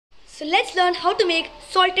So let's learn how to make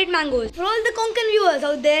salted mangoes. For all the Konkan viewers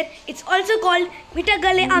out there, it's also called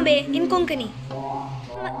Meetaakghale Aambe in Konkani.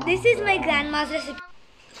 This is my grandma's recipe.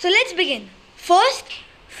 So let's begin. First,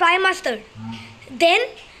 fry mustard. Then,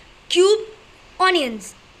 cube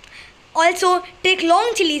onions. Also, take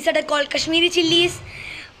long chilies that are called Kashmiri chilies.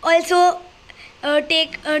 Also,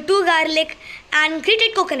 take 2 garlic and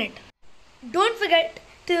grated coconut. Don't forget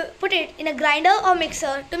to put it in a grinder or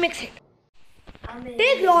mixer to mix it.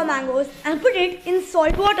 Take raw mangoes and put it in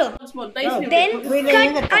salt water. Then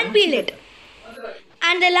cut and peel it.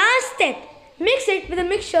 And the last step, mix it with a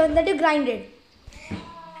mixture that you grinded.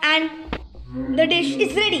 And the dish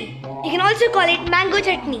is ready. You can also call it mango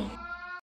chutney.